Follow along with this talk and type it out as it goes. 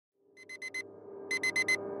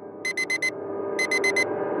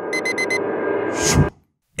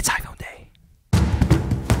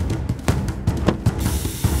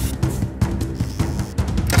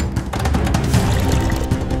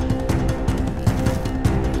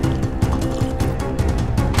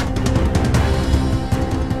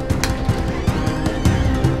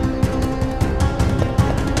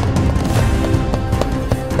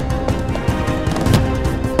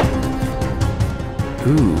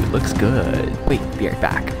it looks good. Wait, be right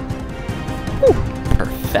back. Whew,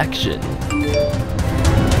 perfection.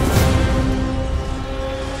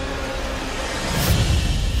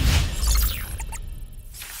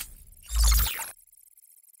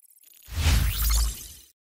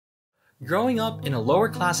 Growing up in a lower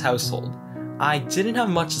class household, I didn't have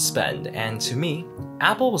much to spend, and to me,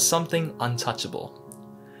 Apple was something untouchable.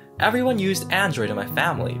 Everyone used Android in my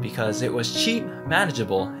family because it was cheap,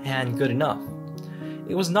 manageable, and good enough.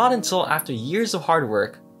 It was not until after years of hard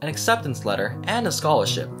work, an acceptance letter, and a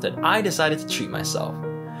scholarship that I decided to treat myself.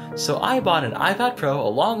 So I bought an iPad Pro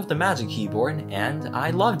along with the Magic Keyboard, and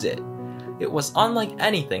I loved it. It was unlike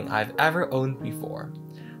anything I've ever owned before.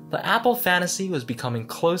 The Apple fantasy was becoming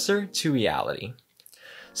closer to reality.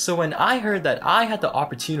 So when I heard that I had the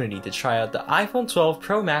opportunity to try out the iPhone 12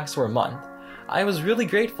 Pro Max for a month, I was really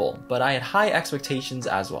grateful, but I had high expectations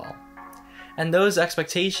as well. And those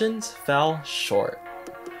expectations fell short.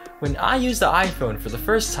 When I used the iPhone for the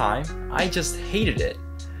first time, I just hated it.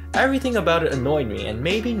 Everything about it annoyed me and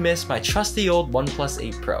made me miss my trusty old OnePlus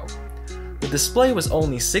 8 Pro. The display was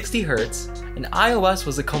only 60Hz, and iOS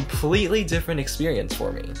was a completely different experience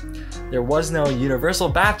for me. There was no universal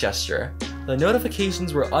back gesture, the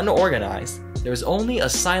notifications were unorganized, there was only a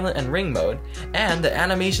silent and ring mode, and the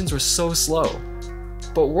animations were so slow.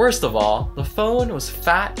 But worst of all, the phone was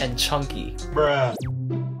fat and chunky. Bruh.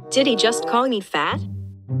 Did he just call me fat?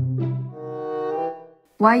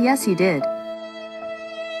 Why, yes, he did.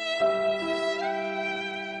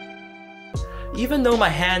 Even though my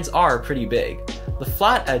hands are pretty big, the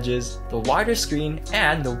flat edges, the wider screen,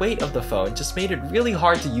 and the weight of the phone just made it really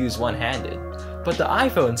hard to use one-handed. But the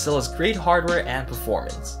iPhone still has great hardware and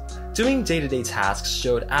performance. Doing day-to-day tasks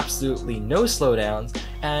showed absolutely no slowdowns,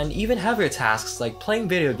 and even heavier tasks like playing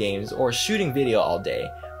video games or shooting video all day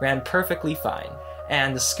ran perfectly fine.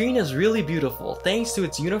 And the screen is really beautiful thanks to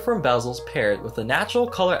its uniform bezels paired with a natural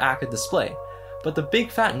color-accurate display, but the big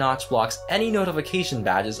fat notch blocks any notification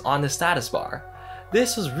badges on the status bar.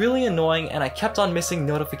 This was really annoying and I kept on missing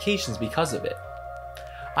notifications because of it.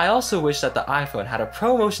 I also wish that the iPhone had a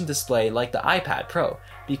ProMotion display like the iPad Pro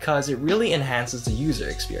because it really enhances the user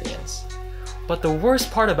experience. But the worst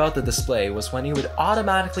part about the display was when it would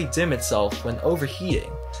automatically dim itself when overheating,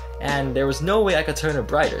 and there was no way I could turn it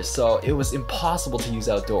brighter, so it was impossible to use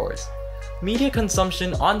outdoors. Media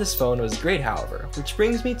consumption on this phone was great, however, which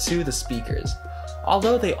brings me to the speakers.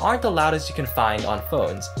 Although they aren't the loudest you can find on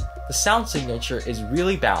phones, the sound signature is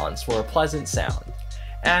really balanced for a pleasant sound.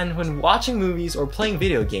 And when watching movies or playing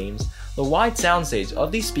video games, the wide soundstage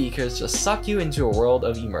of these speakers just suck you into a world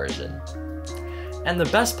of immersion. And the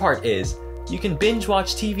best part is, you can binge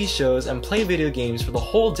watch TV shows and play video games for the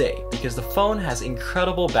whole day because the phone has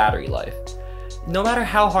incredible battery life. No matter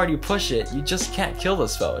how hard you push it, you just can't kill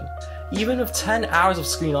this phone. Even with 10 hours of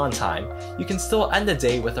screen on time, you can still end the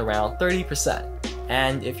day with around 30%.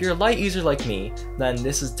 And if you're a light user like me, then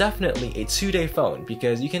this is definitely a 2-day phone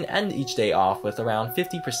because you can end each day off with around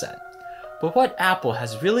 50%. But what Apple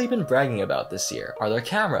has really been bragging about this year are their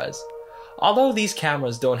cameras. Although these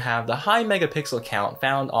cameras don't have the high megapixel count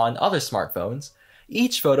found on other smartphones,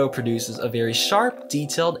 each photo produces a very sharp,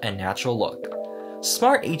 detailed, and natural look.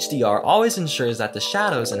 Smart HDR always ensures that the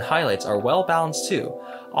shadows and highlights are well balanced too,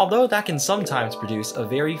 although that can sometimes produce a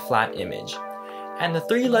very flat image. And the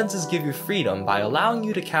 3 lenses give you freedom by allowing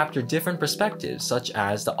you to capture different perspectives, such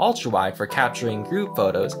as the ultra-wide for capturing group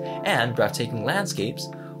photos and breathtaking landscapes,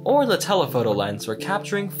 or the telephoto lens for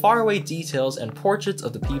capturing faraway details and portraits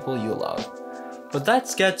of the people you love. But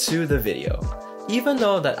let's get to the video. Even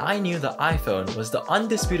though that I knew the iPhone was the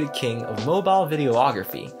undisputed king of mobile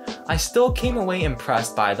videography, I still came away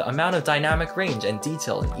impressed by the amount of dynamic range and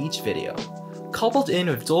detail in each video. Coupled in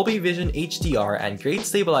with Dolby Vision HDR and great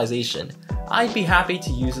stabilization, I'd be happy to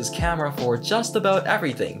use this camera for just about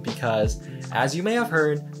everything because, as you may have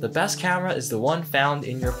heard, the best camera is the one found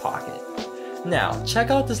in your pocket. Now,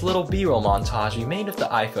 check out this little B-roll montage we made of the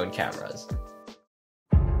iPhone cameras.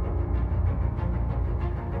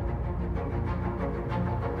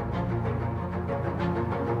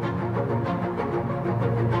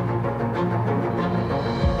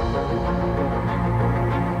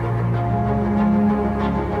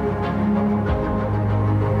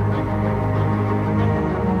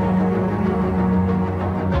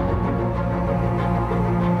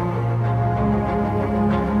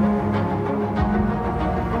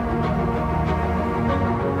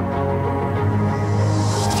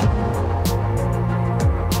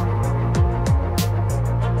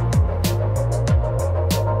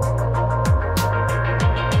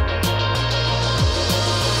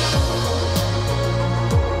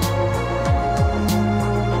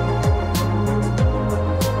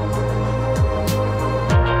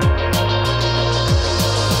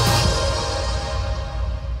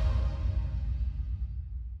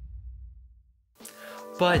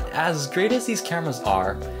 as great as these cameras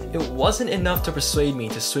are, it wasn't enough to persuade me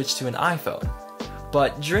to switch to an iPhone.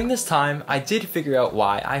 But during this time, I did figure out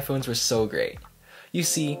why iPhones were so great. You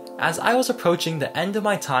see, as I was approaching the end of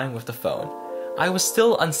my time with the phone, I was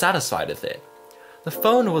still unsatisfied with it. The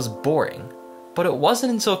phone was boring, but it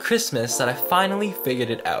wasn't until Christmas that I finally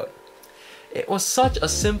figured it out. It was such a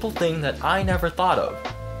simple thing that I never thought of.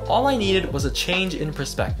 All I needed was a change in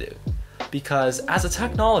perspective. Because as a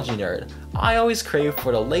technology nerd, I always crave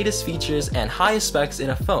for the latest features and highest specs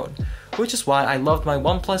in a phone, which is why I loved my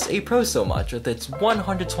OnePlus 8 Pro so much with its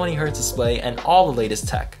 120Hz display and all the latest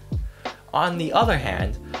tech. On the other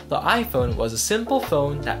hand, the iPhone was a simple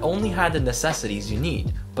phone that only had the necessities you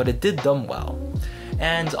need, but it did them well.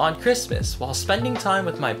 And on Christmas, while spending time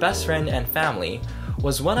with my best friend and family,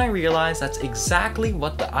 was when I realized that's exactly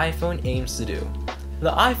what the iPhone aims to do.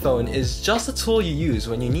 The iPhone is just a tool you use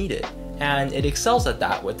when you need it, and it excels at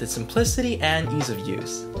that with its simplicity and ease of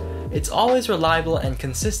use. It's always reliable and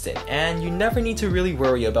consistent, and you never need to really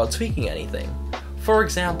worry about tweaking anything. For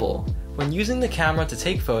example, when using the camera to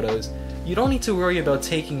take photos, you don't need to worry about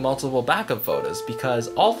taking multiple backup photos because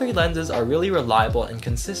all 3 lenses are really reliable and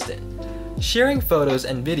consistent. Sharing photos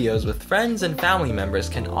and videos with friends and family members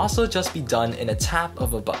can also just be done in a tap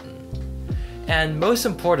of a button. And most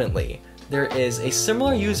importantly, there is a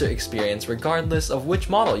similar user experience regardless of which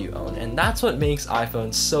model you own, and that's what makes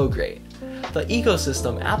iPhones so great. The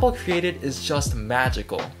ecosystem Apple created is just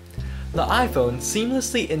magical. The iPhone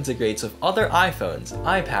seamlessly integrates with other iPhones,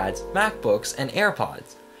 iPads, MacBooks, and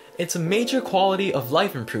AirPods. It's a major quality of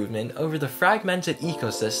life improvement over the fragmented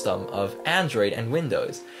ecosystem of Android and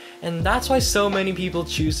Windows, and that's why so many people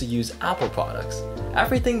choose to use Apple products.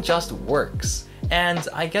 Everything just works. And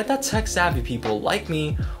I get that tech-savvy people like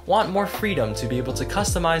me want more freedom to be able to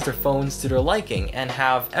customize their phones to their liking and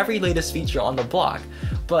have every latest feature on the block,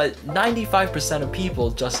 but 95% of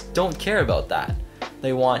people just don't care about that.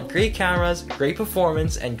 They want great cameras, great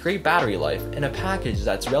performance, and great battery life in a package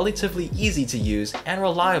that's relatively easy to use and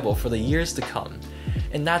reliable for the years to come.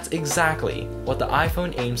 And that's exactly what the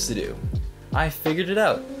iPhone aims to do. I figured it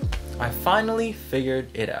out. I finally figured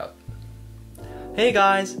it out. Hey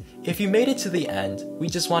guys, if you made it to the end, we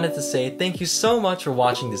just wanted to say thank you so much for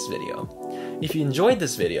watching this video. If you enjoyed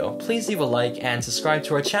this video, please leave a like and subscribe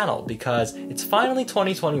to our channel because it's finally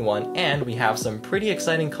 2021 and we have some pretty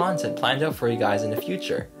exciting content planned out for you guys in the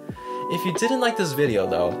future. If you didn't like this video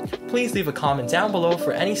though, please leave a comment down below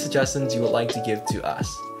for any suggestions you would like to give to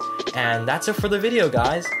us. And that's it for the video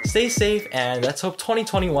guys, stay safe and let's hope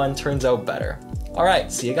 2021 turns out better.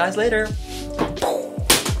 Alright, see you guys later!